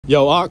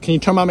Yo, can you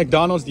turn my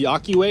McDonald's the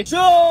OCKY way?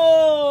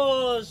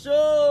 Sure.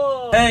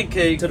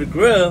 Pancake to the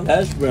grill.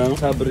 Hash brown,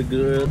 top of the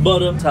grill.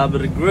 Butter, top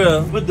of the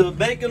grill. With the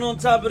bacon on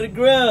top of the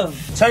grill.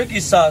 Turkey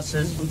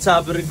sausage on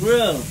top of the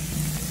grill.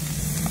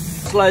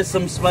 Slice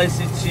some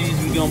spicy cheese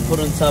we're gonna put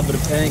on top of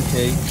the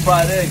pancake.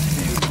 Fried egg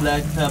cheese,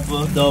 black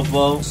pepper,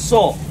 double,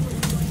 salt.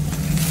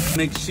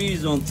 Make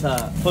cheese on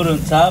top. Put on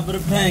top of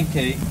the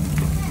pancake.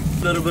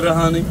 A little bit of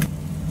honey.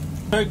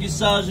 Turkey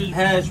sausage,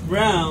 hash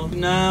brown.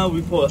 Now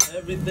we put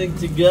everything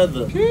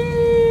together.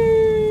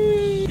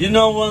 You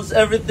know, once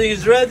everything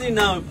is ready,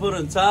 now we put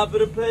on top of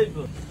the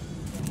paper.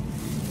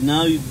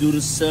 Now you do the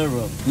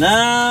syrup.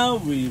 Now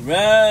we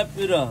wrap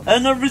it up.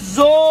 And the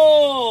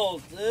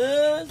result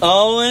is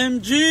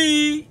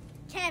OMG.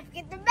 Can't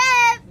forget the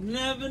bed.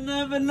 Never,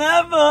 never,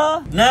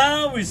 never.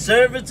 Now we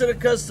serve it to the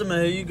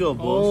customer. Here you go,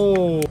 boss.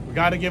 Oh, we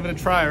gotta give it a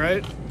try,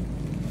 right?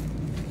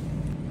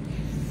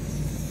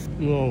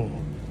 Whoa.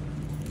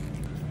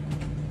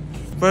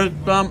 First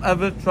time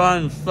ever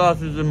trying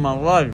sausage in my life.